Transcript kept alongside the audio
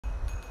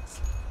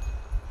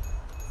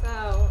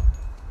So,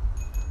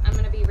 I'm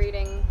going to be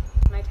reading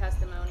my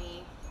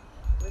testimony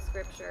with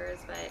scriptures,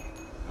 but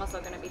I'm also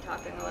going to be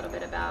talking a little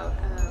bit about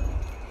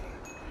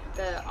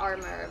the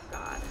armor of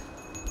God.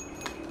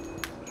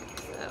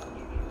 So,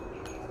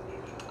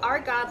 our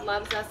God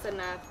loves us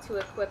enough to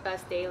equip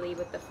us daily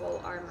with the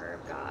full armor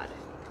of God.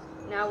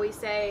 Now we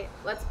say,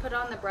 let's put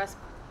on the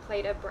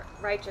breastplate of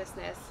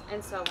righteousness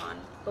and so on.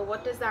 But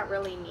what does that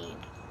really mean?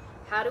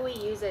 How do we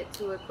use it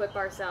to equip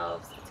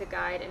ourselves to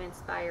guide and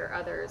inspire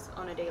others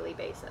on a daily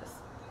basis?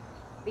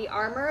 The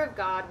armor of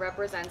God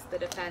represents the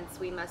defense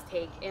we must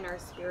take in our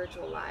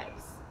spiritual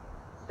lives.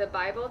 The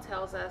Bible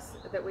tells us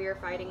that we are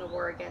fighting a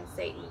war against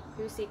Satan,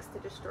 who seeks to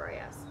destroy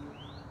us.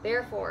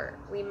 Therefore,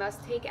 we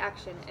must take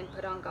action and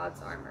put on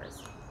God's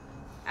armors.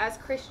 As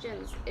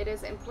Christians, it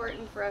is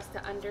important for us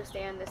to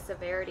understand the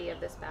severity of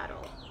this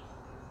battle.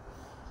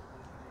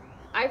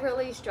 I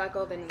really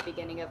struggled in the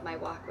beginning of my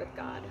walk with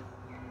God.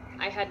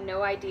 I had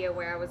no idea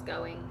where I was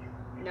going,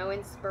 no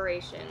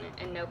inspiration,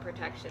 and no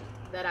protection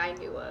that I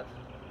knew of.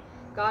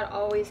 God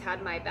always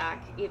had my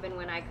back, even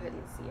when I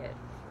couldn't see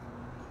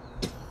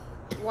it.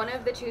 One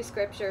of the two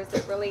scriptures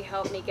that really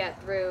helped me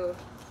get through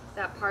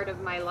that part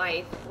of my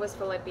life was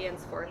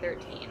Philippians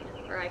 4:13,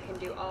 where I can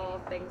do all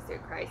things through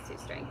Christ who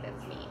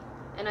strengthens me.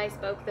 And I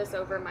spoke this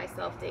over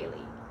myself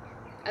daily,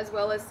 as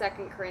well as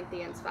 2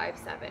 Corinthians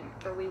 5:7,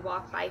 for we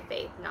walk by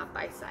faith, not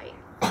by sight.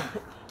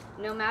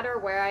 No matter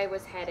where I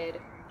was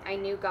headed, I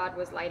knew God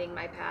was lighting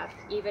my path,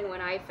 even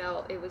when I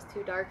felt it was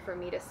too dark for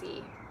me to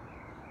see.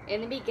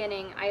 In the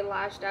beginning, I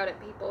lashed out at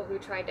people who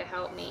tried to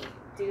help me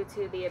due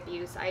to the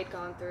abuse I had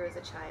gone through as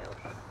a child.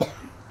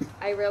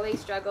 I really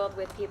struggled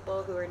with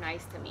people who were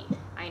nice to me.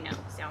 I know,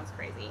 sounds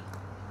crazy.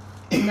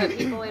 But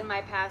people in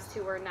my past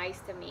who were nice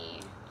to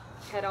me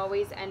had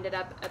always ended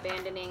up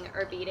abandoning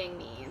or beating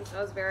me, and so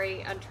I was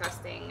very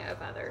untrusting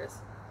of others.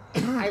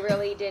 I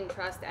really didn't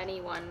trust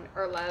anyone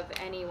or love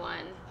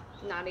anyone,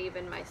 not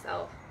even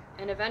myself.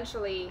 And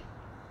eventually,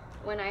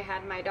 when I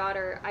had my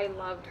daughter, I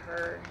loved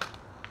her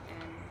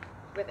and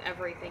with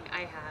everything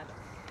I had.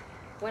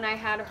 When I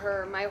had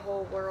her, my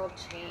whole world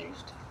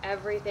changed.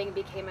 Everything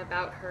became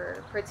about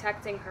her,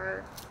 protecting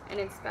her and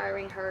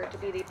inspiring her to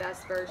be the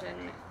best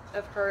version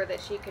of her that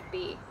she could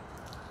be.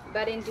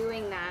 But in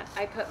doing that,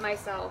 I put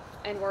myself,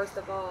 and worst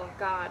of all,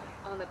 God,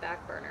 on the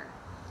back burner.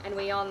 And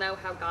we all know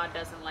how God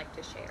doesn't like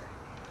to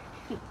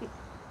share.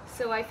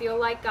 So I feel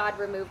like God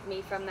removed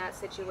me from that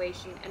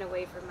situation and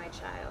away from my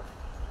child.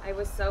 I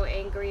was so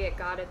angry at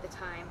God at the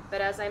time,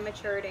 but as I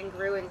matured and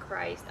grew in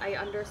Christ, I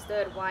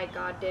understood why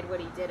God did what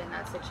he did in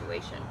that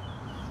situation.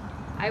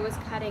 I was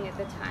cutting at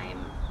the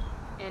time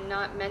and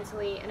not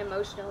mentally and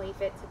emotionally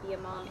fit to be a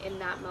mom in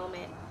that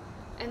moment,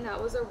 and that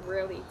was a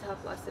really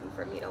tough lesson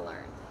for me to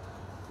learn.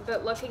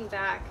 But looking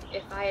back,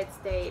 if I had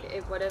stayed,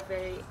 it would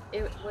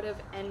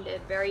have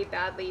ended very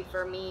badly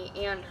for me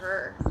and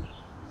her.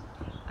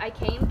 I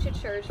came to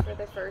church for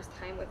the first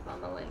time with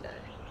Mama Linda.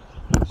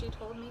 She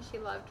told me she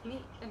loved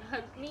me and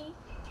hugged me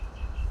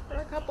for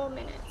a couple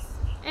minutes,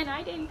 and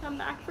I didn't come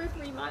back for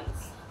 3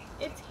 months.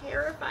 It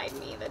terrified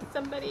me that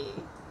somebody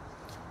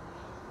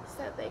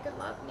said they could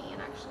love me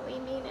and actually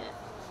mean it.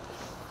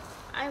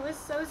 I was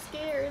so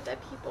scared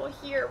that people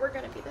here were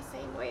going to be the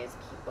same way as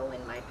people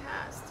in my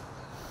past.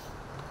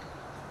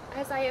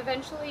 As I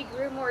eventually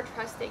grew more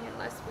trusting and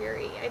less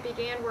weary, I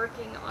began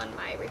working on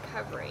my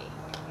recovery.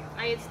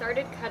 I had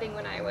started cutting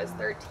when I was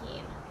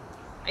 13.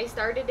 I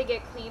started to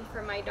get clean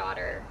for my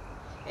daughter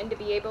and to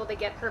be able to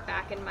get her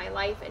back in my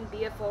life and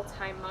be a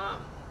full-time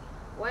mom.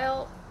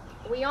 Well,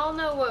 we all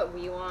know what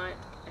we want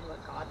and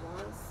what God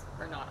wants.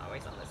 We're not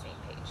always on the same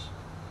page.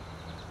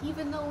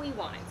 Even though we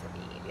want it to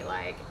be. Be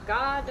like,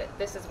 God,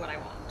 this is what I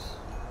want.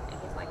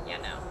 And he's like, yeah,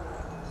 no,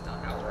 that's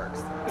not how it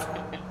works.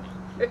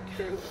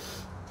 True.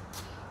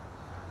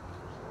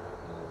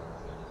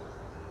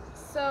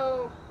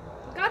 So,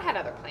 God had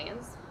other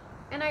plans,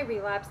 and I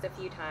relapsed a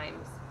few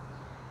times.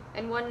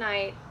 And one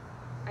night,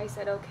 I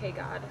said, okay,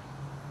 God,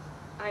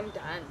 I'm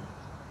done.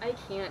 I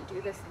can't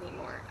do this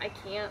anymore. I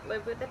can't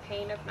live with the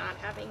pain of not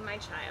having my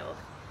child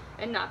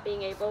and not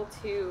being able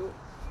to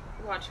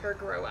watch her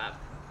grow up.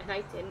 And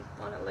I didn't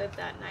want to live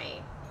that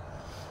night.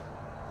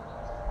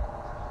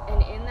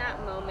 And in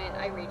that moment,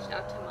 I reached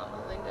out to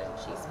Mama Linda, and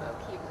she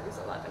spoke Hebrews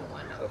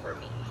 11:1 over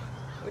me,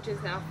 which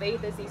is now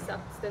faith is the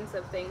substance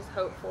of things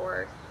hoped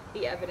for,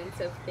 the evidence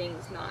of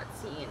things not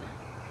seen.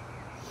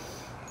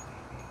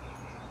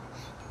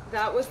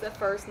 That was the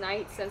first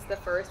night since the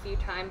first few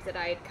times that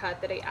I had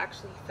cut that I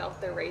actually felt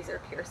the razor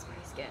pierce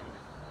my skin.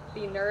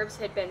 The nerves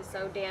had been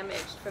so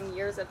damaged from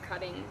years of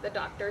cutting, the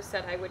doctor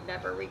said I would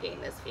never regain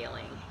this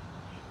feeling.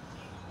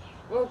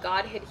 Well,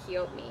 God had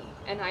healed me,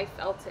 and I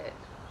felt it,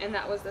 and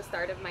that was the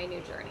start of my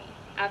new journey.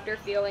 After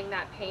feeling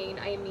that pain,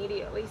 I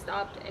immediately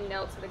stopped and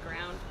knelt to the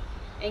ground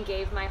and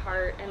gave my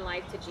heart and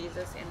life to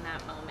Jesus in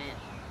that moment,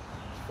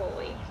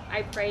 fully.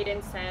 I prayed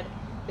and said,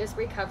 this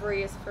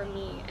recovery is for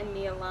me and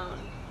me alone,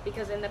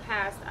 because in the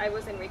past I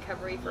was in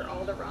recovery for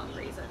all the wrong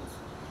reasons.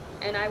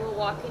 And I will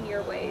walk in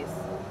your ways,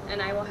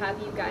 and I will have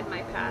you guide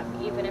my path,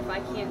 even if I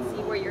can't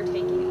see where you're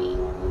taking me.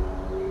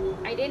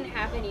 didn't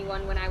have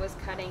anyone when I was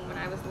cutting, when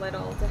I was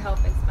little, to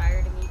help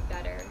inspire me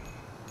better,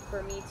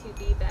 for me to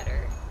be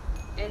better.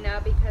 And now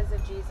because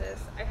of Jesus,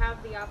 I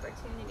have the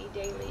opportunity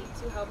daily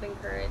to help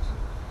encourage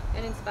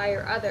and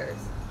inspire others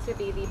to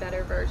be the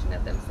better version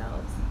of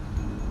themselves.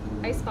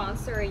 I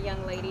sponsor a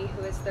young lady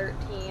who is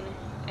 13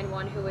 and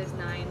one who is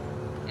 9,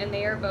 and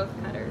they are both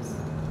cutters.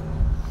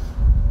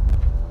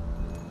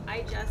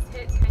 I just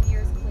hit 10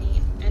 years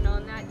clean, and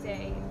on that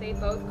day, they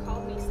both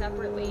called me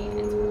separately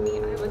and told me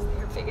I was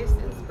their biggest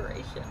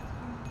inspiration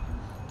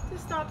to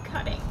stop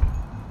cutting.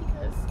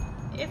 Because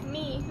if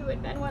me, who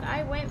had been what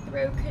I went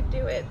through, could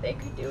do it, they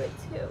could do it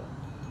too.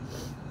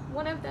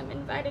 One of them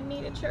invited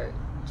me to church,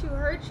 to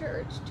her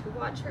church, to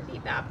watch her be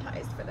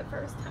baptized for the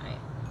first time.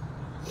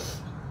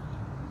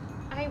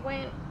 I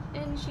went,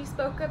 and she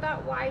spoke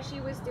about why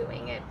she was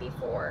doing it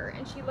before,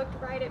 and she looked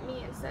right at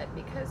me and said,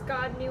 because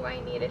God knew I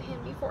needed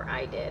him before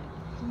I did,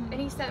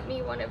 and he sent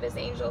me one of his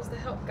angels to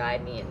help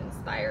guide me and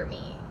inspire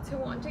me to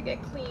want to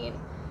get clean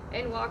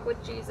and walk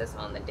with Jesus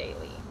on the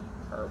daily.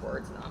 Her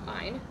words, not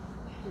mine.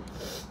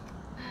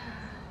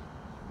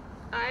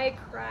 I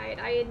cried.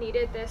 I had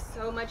needed this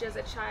so much as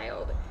a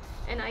child,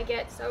 and I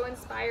get so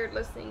inspired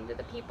listening to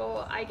the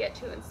people I get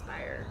to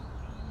inspire.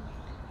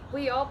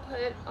 We all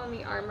put on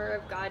the armor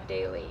of God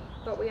daily,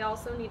 but we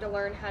also need to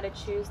learn how to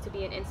choose to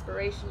be an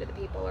inspiration to the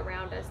people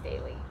around us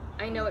daily.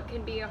 I know it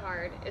can be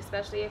hard,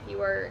 especially if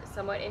you are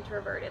somewhat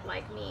introverted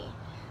like me,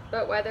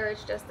 but whether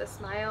it's just a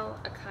smile,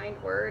 a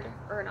kind word,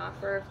 or an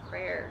offer of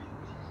prayer.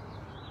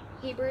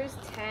 Hebrews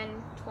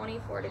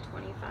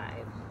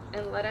 10:24-25,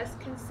 and let us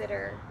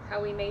consider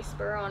how we may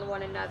spur on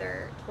one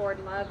another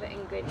toward love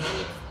and good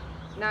deeds,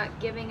 not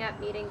giving up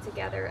meeting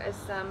together as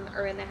some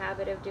are in the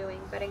habit of doing,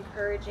 but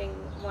encouraging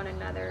one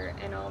another,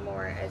 and all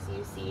more as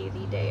you see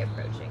the day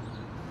approaching.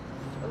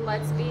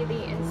 Let's be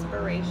the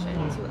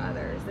inspiration to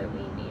others that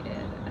we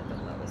needed at the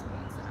lowest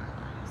points in our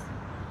lives.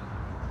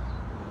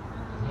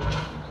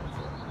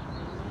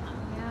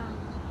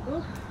 Yeah.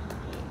 Ooh.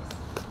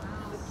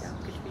 Good job,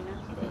 Catrina.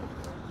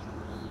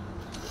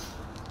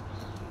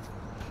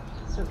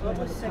 So What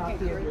was 2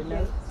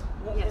 Corinthians?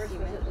 What Yes, verse you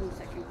was may. it in 2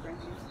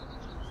 Corinthians?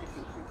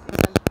 2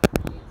 Corinthians.